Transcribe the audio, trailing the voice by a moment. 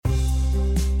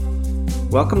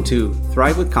Welcome to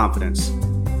Thrive with Confidence.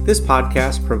 This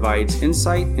podcast provides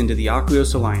insight into the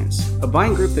Akwios Alliance, a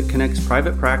buying group that connects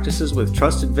private practices with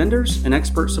trusted vendors and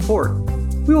expert support.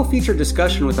 We will feature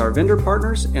discussion with our vendor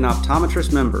partners and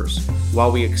optometrist members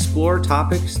while we explore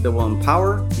topics that will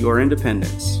empower your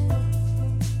independence.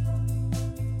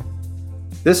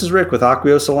 This is Rick with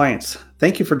Akwios Alliance.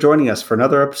 Thank you for joining us for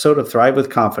another episode of Thrive with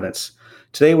Confidence.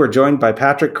 Today we're joined by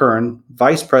Patrick Curran,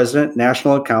 Vice President,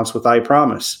 National Accounts with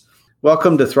iPromise.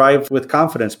 Welcome to Thrive with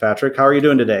Confidence, Patrick. How are you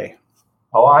doing today?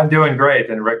 Oh, I'm doing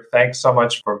great. And Rick, thanks so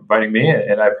much for inviting me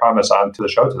and iPromise onto the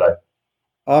show today.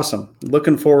 Awesome.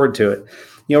 Looking forward to it.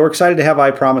 We're excited to have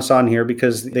iPromise on here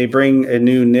because they bring a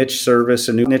new niche service,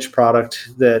 a new niche product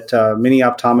that many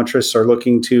optometrists are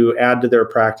looking to add to their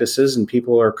practices. And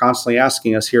people are constantly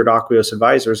asking us here at Akwios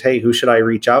Advisors, hey, who should I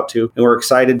reach out to? And we're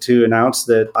excited to announce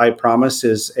that iPromise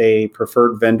is a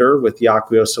preferred vendor with the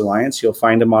Akwios Alliance. You'll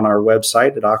find them on our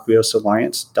website at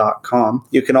akwiosalliance.com.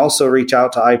 You can also reach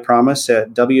out to iPromise at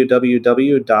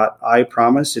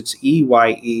www.ipromise. It's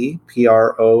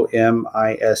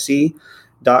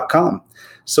EYEPROMISE.com.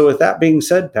 So with that being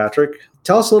said, Patrick,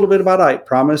 tell us a little bit about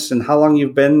iPromise and how long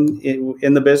you've been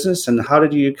in the business and how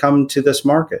did you come to this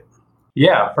market?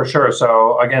 Yeah, for sure.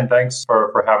 So again, thanks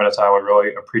for having us on. I would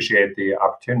really appreciate the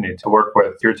opportunity to work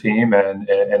with your team and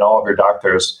all of your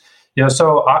doctors.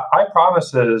 So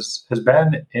iPromise has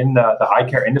been in the eye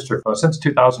care industry since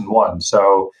 2001.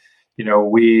 So,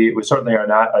 we certainly are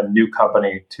not a new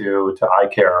company to eye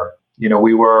care.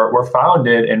 We're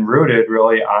founded and rooted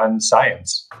really on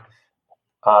science.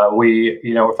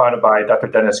 We're founded by Dr.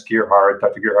 Dennis Gearhart.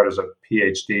 Dr. Gearhart is a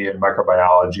PhD in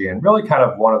microbiology and really kind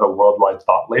of one of the worldwide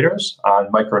thought leaders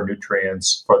on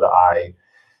micronutrients for the eye.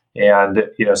 And,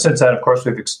 since then, of course,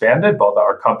 we've expanded both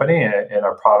our company and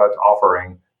our product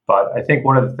offering. But I think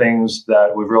one of the things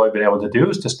that we've really been able to do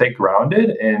is to stay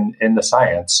grounded in the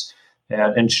science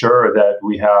and ensure that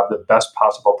we have the best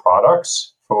possible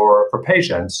products for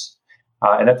patients.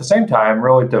 And at the same time,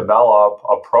 really develop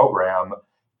a program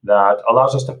that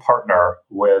allows us to partner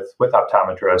with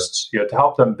optometrists, to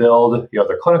help them build,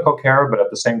 their clinical care, but at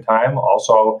the same time,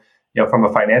 also, from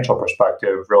a financial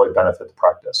perspective, really benefit the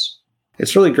practice.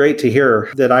 It's really great to hear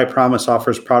that iPromise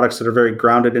offers products that are very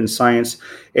grounded in science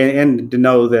and to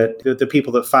know that the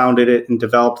people that founded it and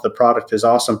developed the product is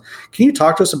awesome. Can you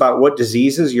talk to us about what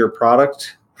diseases your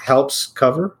product helps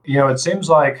cover? It seems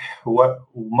like what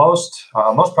most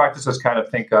practices kind of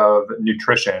think of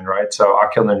nutrition, right? So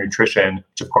ocular nutrition,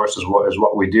 which of course is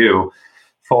what we do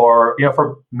for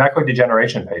macular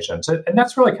degeneration patients, and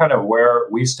that's really kind of where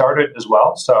we started as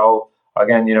well. So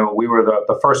again, we were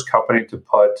the first company to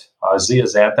put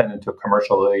zeaxanthin into a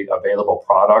commercially available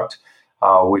product.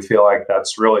 We feel like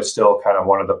that's really still kind of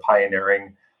one of the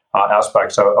pioneering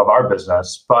aspects of our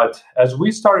business. But as we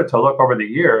started to look over the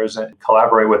years and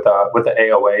collaborate with the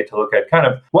AOA to look at kind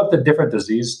of what the different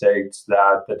disease states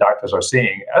that the doctors are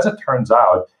seeing, as it turns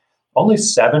out, only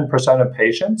 7% of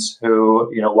patients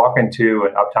who walk into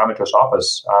an optometrist's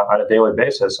office on a daily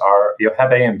basis have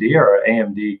AMD or an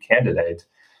AMD candidate.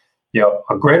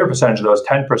 A greater percentage of those,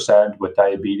 10% with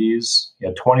diabetes,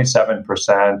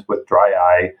 27% with dry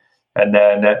eye. And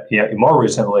then, more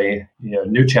recently,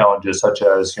 new challenges such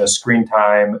as screen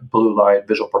time, blue light,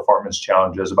 visual performance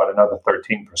challenges, about another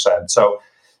 13%. So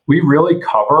we really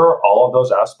cover all of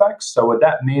those aspects. So what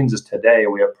that means is today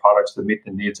we have products that meet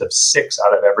the needs of 6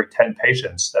 out of every 10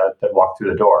 patients that walk through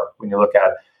the door. When you look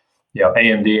at,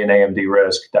 AMD and AMD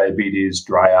risk, diabetes,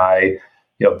 dry eye,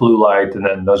 blue light, and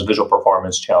then those visual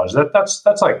performance challenges. That's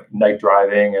like night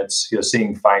driving. It's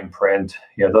seeing fine print.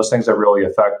 Those things that really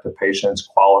affect the patient's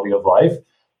quality of life.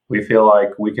 We feel like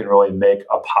we can really make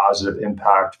a positive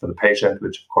impact for the patient,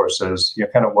 which of course is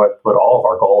kind of what all of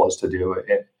our goal is to do.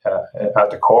 At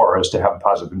the core is to have a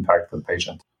positive impact for the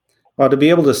patient. Well, to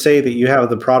be able to say that you have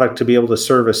the product to be able to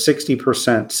service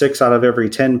 60%, 6 out of every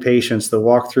 10 patients that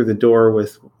walk through the door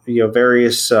with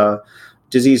various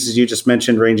diseases you just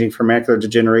mentioned, ranging from macular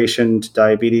degeneration to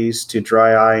diabetes to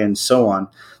dry eye and so on.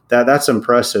 That's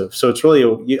impressive. So it's really,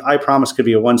 iPromise could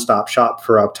be a one-stop shop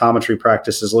for optometry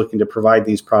practices looking to provide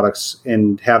these products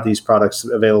and have these products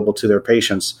available to their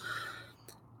patients.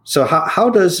 So how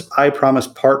does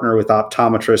iPromise partner with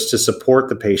optometrists to support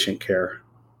the patient care?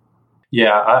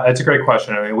 Yeah, it's a great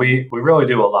question. I mean, we really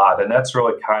do a lot, and that's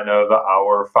really kind of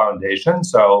our foundation.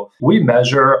 So we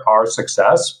measure our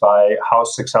success by how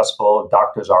successful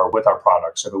doctors are with our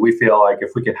products. So we feel like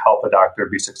if we could help a doctor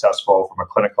be successful from a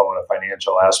clinical and a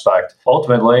financial aspect,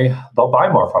 ultimately they'll buy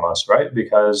more from us, right?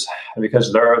 Because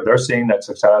they're seeing that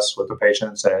success with the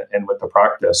patients and with the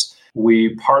practice.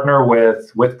 We partner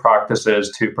with practices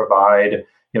to provide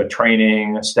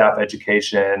training, staff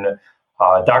education,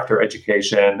 doctor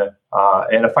education,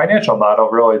 and a financial model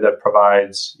really that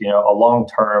provides a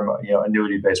long-term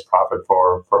annuity-based profit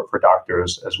for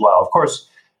doctors as well. Of course,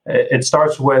 it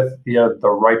starts with the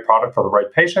right product for the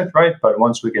right patient, right? But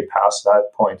once we get past that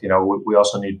point, we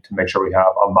also need to make sure we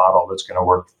have a model that's going to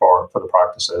work for the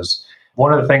practices.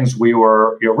 One of the things we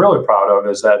were really proud of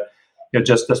is that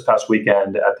just this past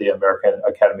weekend at the American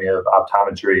Academy of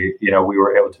Optometry, we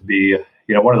were able to be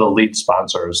one of the lead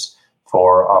sponsors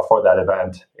for that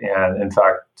event. And in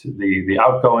fact, the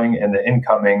outgoing and the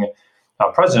incoming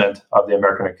president of the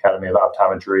American Academy of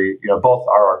Optometry, both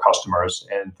are our customers.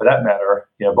 And for that matter,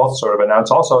 both sort of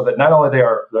announced also that not only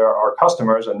they're our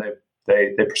customers and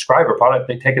they prescribe a product,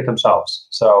 they take it themselves.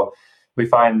 So we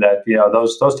find that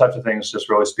those types of things just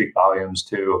really speak volumes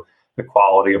to the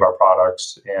quality of our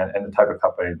products and the type of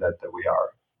company that we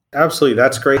are. Absolutely,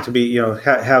 that's great to be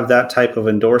have that type of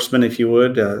endorsement, if you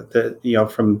would, that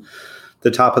from the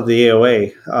top of the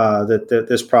AOA, that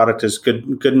this product is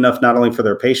good enough not only for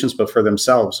their patients but for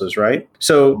themselves, is right.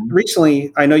 So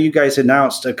recently, I know you guys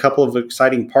announced a couple of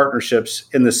exciting partnerships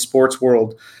in the sports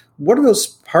world. What are those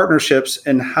partnerships,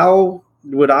 and how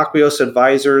would Akwios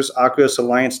advisors, Akwios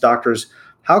Alliance doctors,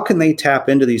 how can they tap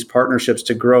into these partnerships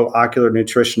to grow ocular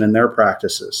nutrition in their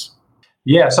practices?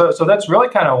 Yeah, so that's really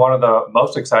kind of one of the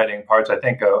most exciting parts, I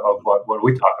think, of what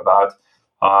we talk about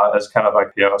as kind of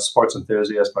like a sports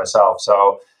enthusiast myself.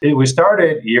 So we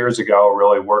started years ago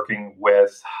really working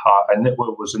with, and it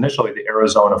was initially the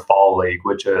Arizona Fall League,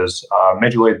 which is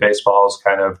Major League Baseball's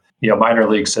kind of minor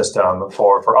league system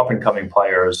for up and coming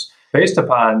players. Based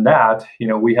upon that,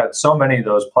 we had so many of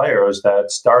those players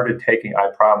that started taking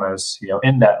iPromise,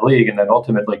 in that league, and then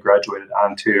ultimately graduated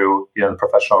onto the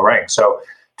professional ranks. So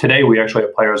today we actually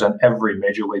have players on every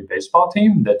Major League Baseball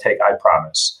team that take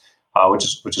iPromise.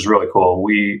 Which is really cool.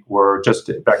 We were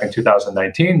just back in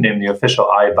 2019 named the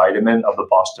official eye vitamin of the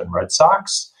Boston Red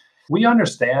Sox. We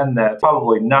understand that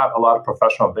probably not a lot of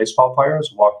professional baseball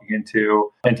players walking into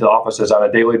the offices on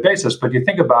a daily basis, but you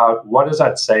think about what does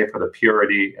that say for the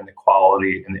purity and the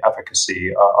quality and the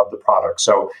efficacy of the product.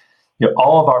 So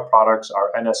all of our products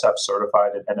are NSF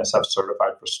certified and NSF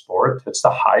certified for sport. It's the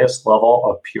highest level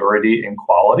of purity and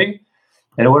quality.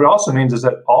 And what it also means is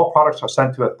that all products are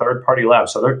sent to a third-party lab.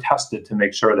 So they're tested to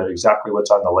make sure that exactly what's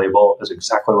on the label is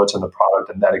exactly what's in the product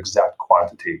and that exact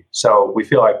quantity. So we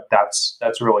feel like that's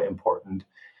really important.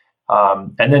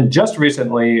 And then just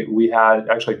recently, we had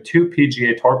actually two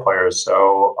PGA Tour players,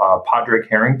 so Padraig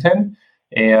Harrington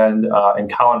and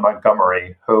Colin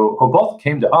Montgomery, who both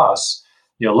came to us,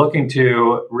 looking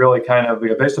to really kind of,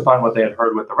 based upon what they had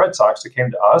heard with the Red Sox, they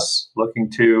came to us looking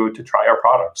to try our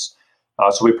products.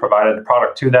 So we provided the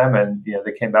product to them, and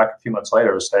they came back a few months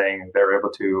later saying they were able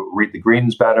to read the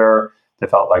greens better. They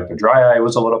felt like the dry eye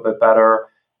was a little bit better.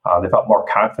 They felt more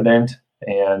confident,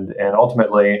 and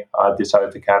ultimately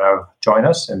decided to kind of join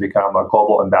us and become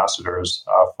global ambassadors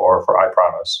for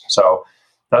iPromise. So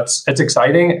it's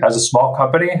exciting as a small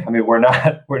company. I mean, we're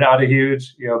not a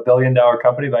huge billion-dollar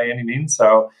company by any means.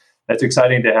 So it's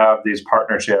exciting to have these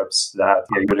partnerships that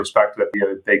you would expect to be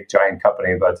a big giant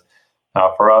company, but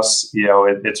for us,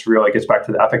 it's really gets back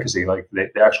to the efficacy. Like they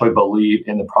actually believe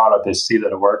in the product, they see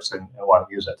that it works and want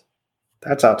to use it.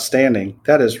 That's outstanding.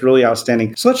 That is really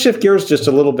outstanding. So let's shift gears just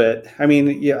a little bit. I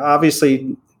mean,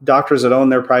 obviously, doctors that own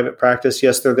their private practice,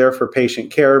 yes, they're there for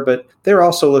patient care, but they're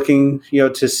also looking,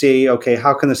 to see, okay,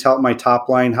 how can this help my top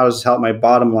line? How does this help my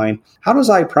bottom line? How does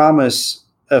iPromise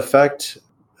affect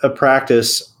a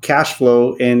practice cash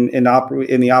flow in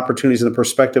the opportunities and the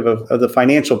perspective of the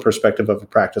financial perspective of a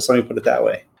practice? Let me put it that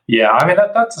way. Yeah, I mean,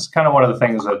 that's kind of one of the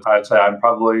things that I'd say I'm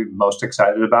probably most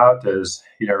excited about is,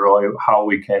 really how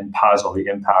we can positively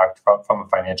impact from a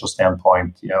financial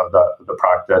standpoint, the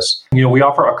practice. We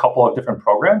offer a couple of different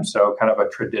programs. So kind of a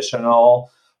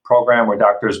traditional program where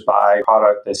doctors buy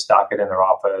product, they stock it in their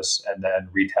office and then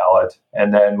retail it.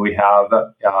 And then we have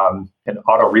an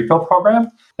auto refill program.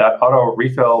 That auto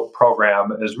refill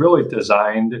program is really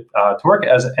designed to work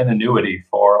as an annuity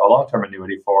for a long-term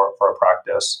annuity for a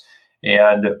practice.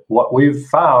 And what we've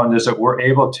found is that we're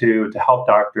able to help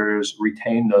doctors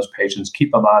retain those patients,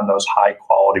 keep them on those high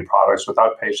quality products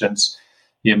without patients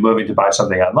moving to buy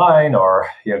something online or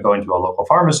going to a local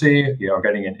pharmacy,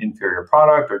 getting an inferior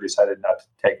product or decided not to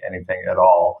take anything at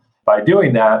all. By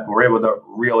doing that, we're able to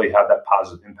really have that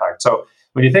positive impact. So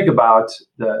when you think about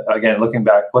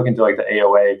looking to like the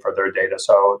AOA for their data.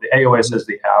 So the AOA says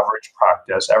the average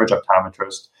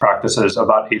optometrist practices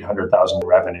about $800,000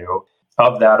 revenue.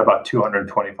 Of that, about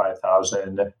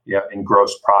 225,000 in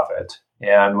gross profit.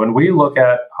 And when we look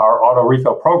at our auto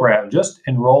refill program, just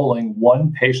enrolling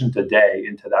one patient a day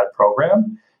into that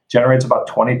program generates about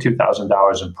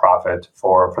 $22,000 in profit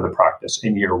for the practice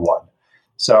in year one.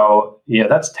 So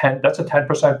that's a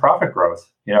 10% profit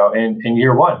growth in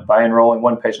year one by enrolling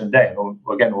one patient a day. And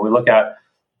again, when we look at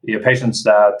patients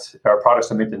that are products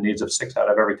that meet the needs of 6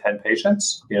 out of every 10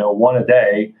 patients, one a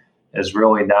day is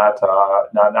really not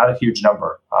a huge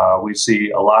number. We see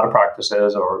a lot of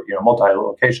practices, or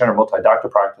multi-location or multi-doctor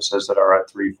practices that are at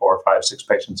 3, 4, 5, 6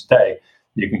 patients a day.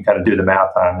 You can kind of do the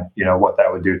math on what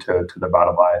that would do to the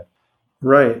bottom line.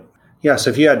 Right. Yeah. So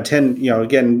if you had 10,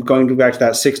 again, going back to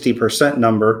that 60%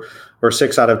 number, where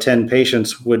 6 out of 10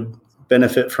 patients would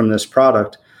benefit from this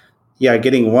product. Yeah,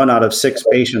 getting 1 out of 6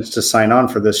 patients to sign on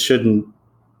for this shouldn't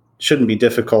be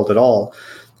difficult at all.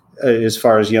 As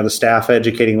far as the staff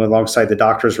educating alongside the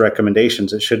doctor's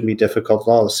recommendations, it shouldn't be difficult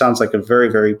at all. It sounds like a very,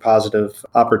 very positive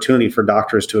opportunity for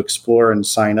doctors to explore and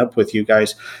sign up with you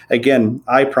guys. Again,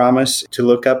 I promise to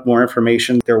look up more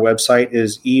information. Their website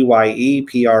is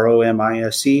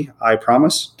EYEPROMISE,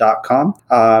 ipromise.com.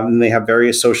 And they have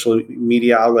various social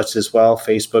media outlets as well,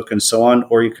 Facebook and so on.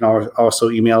 Or you can also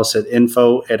email us at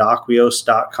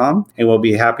info@aqueous.com, and we'll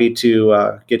be happy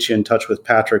to get you in touch with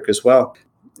Patrick as well.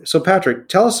 So Patrick,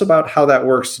 tell us about how that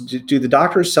works. Do the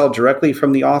doctors sell directly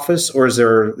from the office, or is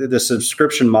there the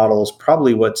subscription model is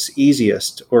probably what's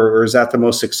easiest, or is that the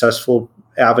most successful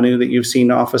avenue that you've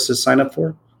seen offices sign up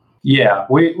for? Yeah,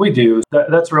 we do.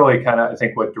 That's really kind of, I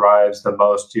think, what drives the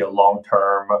most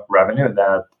long-term revenue,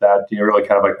 that really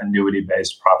kind of like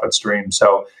annuity-based profit stream.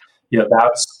 So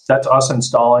that's us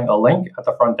installing a link at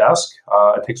the front desk.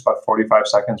 It takes about 45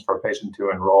 seconds for a patient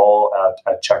to enroll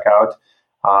at checkout.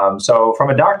 So from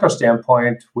a doctor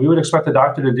standpoint, we would expect the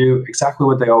doctor to do exactly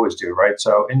what they always do, right?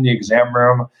 So in the exam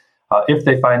room, if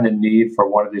they find the need for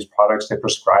one of these products, they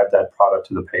prescribe that product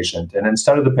to the patient. And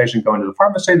instead of the patient going to the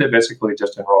pharmacy, they basically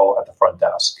just enroll at the front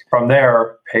desk. From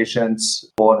there, patients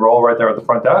will enroll right there at the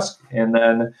front desk, and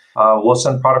then we'll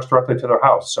send products directly to their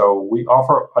house. So we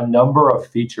offer a number of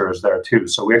features there too.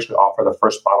 So we actually offer the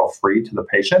first bottle free to the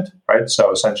patient, right? So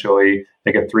essentially,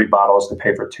 they get 3 bottles, they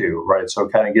pay for 2, right? So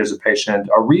it kind of gives the patient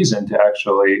a reason to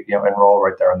actually enroll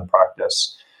right there in the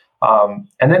practice.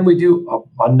 And then we do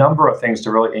a number of things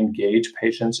to really engage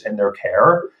patients in their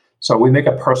care. So we make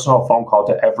a personal phone call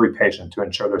to every patient to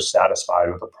ensure they're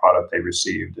satisfied with the product they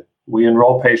received. We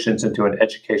enroll patients into an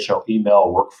educational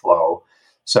email workflow.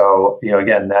 So,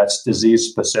 again, that's disease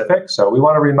specific. So we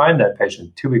want to remind that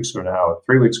patient 2 weeks from now,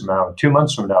 3 weeks from now, 2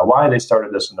 months from now, why they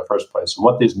started this in the first place, and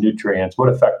what these nutrients, what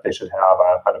effect they should have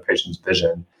on a patient's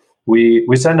vision. We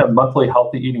send a monthly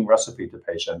healthy eating recipe to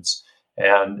patients.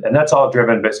 And that's all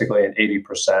driven basically an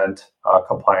 80%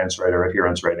 compliance rate or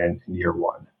adherence rate in year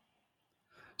one.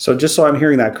 So just so I'm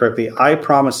hearing that correctly,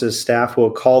 iPromise's staff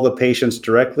will call the patients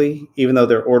directly, even though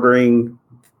they're ordering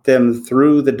them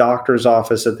through the doctor's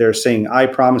office that they're seeing.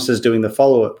 iPromise is doing the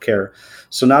follow-up care.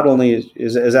 So not only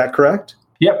is that correct?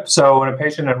 Yep. So when a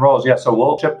patient enrolls, so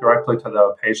we'll ship directly to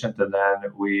the patient, and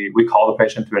then we call the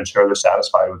patient to ensure they're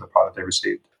satisfied with the product they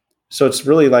received. So it's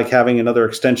really like having another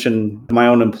extension. My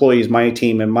own employees, my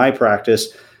team, and my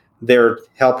practice, they're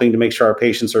helping to make sure our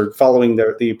patients are following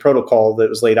the protocol that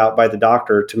was laid out by the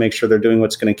doctor to make sure they're doing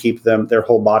what's going to keep their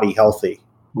whole body healthy.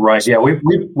 Right. Yeah. We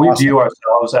awesome. View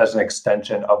ourselves as an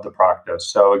extension of the practice.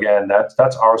 So again,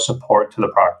 that's our support to the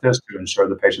practice to ensure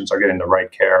the patients are getting the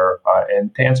right care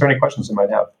and to answer any questions they might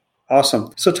have.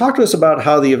 Awesome. So talk to us about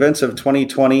how the events of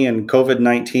 2020 and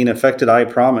COVID-19 affected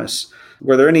iPromise.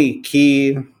 Were there any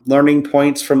key learning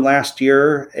points from last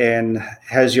year, and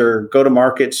has your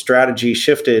go-to-market strategy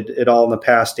shifted at all in the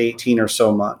past 18 or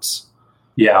so months?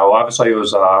 Yeah, well, obviously it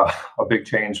was a big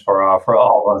change for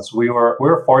all of us. We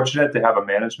were fortunate to have a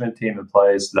management team in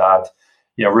place that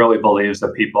really believes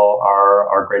that people are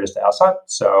our greatest asset.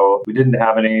 So we didn't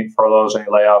have any furloughs, any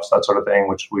layoffs, that sort of thing,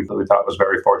 which we thought was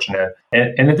very fortunate.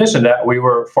 And in addition to that, we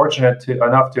were fortunate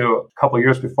enough to, a couple of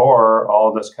years before all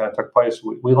of this kind of took place,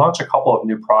 we launched a couple of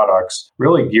new products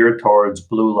really geared towards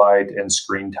blue light and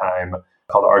screen time,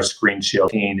 called our Screen Shield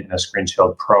Teen and a Screen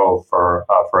Shield Pro for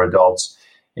adults.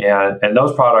 And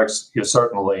those products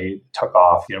certainly took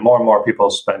off. More and more people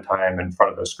spend time in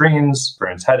front of their screens,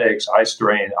 experience headaches, eye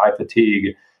strain, eye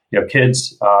fatigue.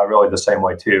 Kids really the same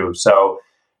way too. So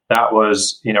that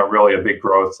was really a big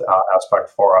growth aspect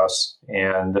for us.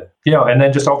 And and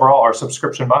then just overall our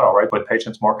subscription model, right, with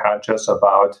patients more conscious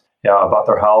about about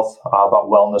their health, about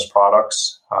wellness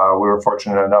products. We were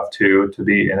fortunate enough to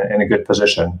be in a good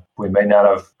position. We may not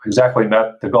have exactly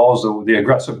met the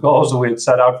aggressive goals that we had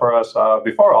set out for us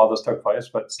before all this took place,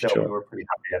 but still we were pretty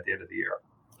happy at the end of the year.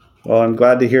 Well, I'm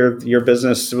glad to hear your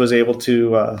business was able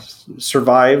to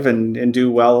survive and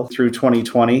do well through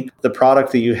 2020. The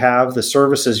product that you have, the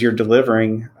services you're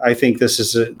delivering, I think this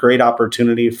is a great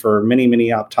opportunity for many, many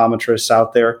optometrists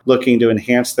out there looking to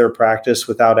enhance their practice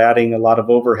without adding a lot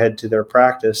of overhead to their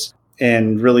practice,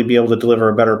 and really be able to deliver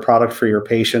a better product for your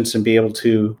patients and be able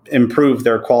to improve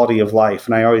their quality of life.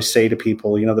 And I always say to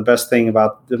people,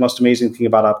 the most amazing thing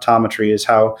about optometry is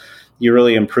how you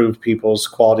really improve people's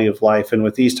quality of life. And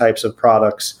with these types of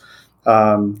products,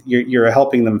 you're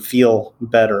helping them feel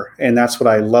better. And that's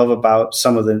what I love about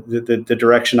some of the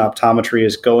direction optometry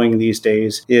is going these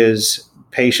days is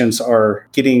patients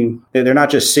they're not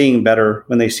just seeing better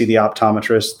when they see the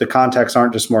optometrist. The contacts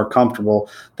aren't just more comfortable.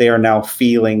 They are now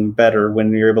feeling better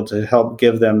when you're able to help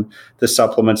give them the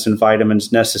supplements and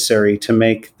vitamins necessary to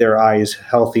make their eyes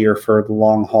healthier for the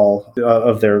long haul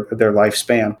of their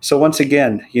lifespan. So once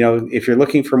again, if you're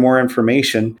looking for more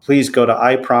information, please go to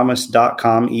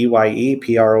eyepromise.com,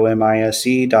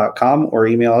 EYEPROMISE.com, or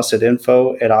email us at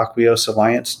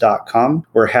info@aquiosalliance.com.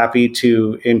 We're happy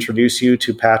to introduce you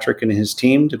to Patrick and his team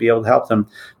to be able to help them.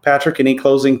 Patrick, any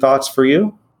closing thoughts for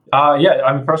you?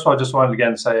 First of all, I just wanted to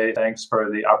again say thanks for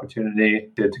the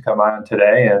opportunity to come on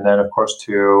today, and then, of course,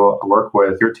 to work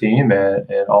with your team and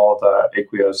all the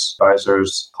Aqueous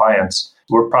Advisors clients.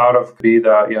 We're proud of to be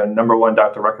the number one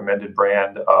doctor recommended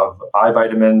brand of eye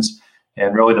vitamins,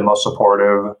 and really the most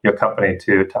supportive company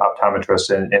to optometrists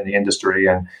in the industry.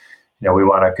 And we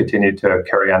want to continue to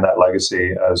carry on that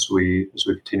legacy as we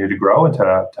continue to grow and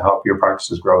to help your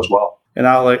practices grow as well. And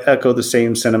I'll echo the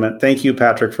same sentiment. Thank you,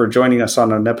 Patrick, for joining us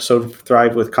on an episode of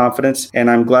Thrive with Confidence.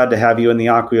 And I'm glad to have you in the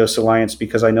Aqueous Alliance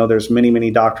because I know there's many, many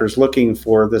doctors looking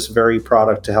for this very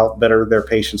product to help better their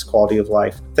patients' quality of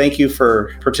life. Thank you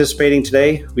for participating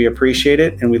today. We appreciate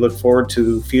it. And we look forward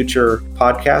to future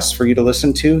podcasts for you to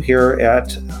listen to here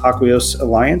at Aqueous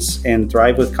Alliance and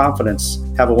Thrive with Confidence.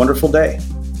 Have a wonderful day.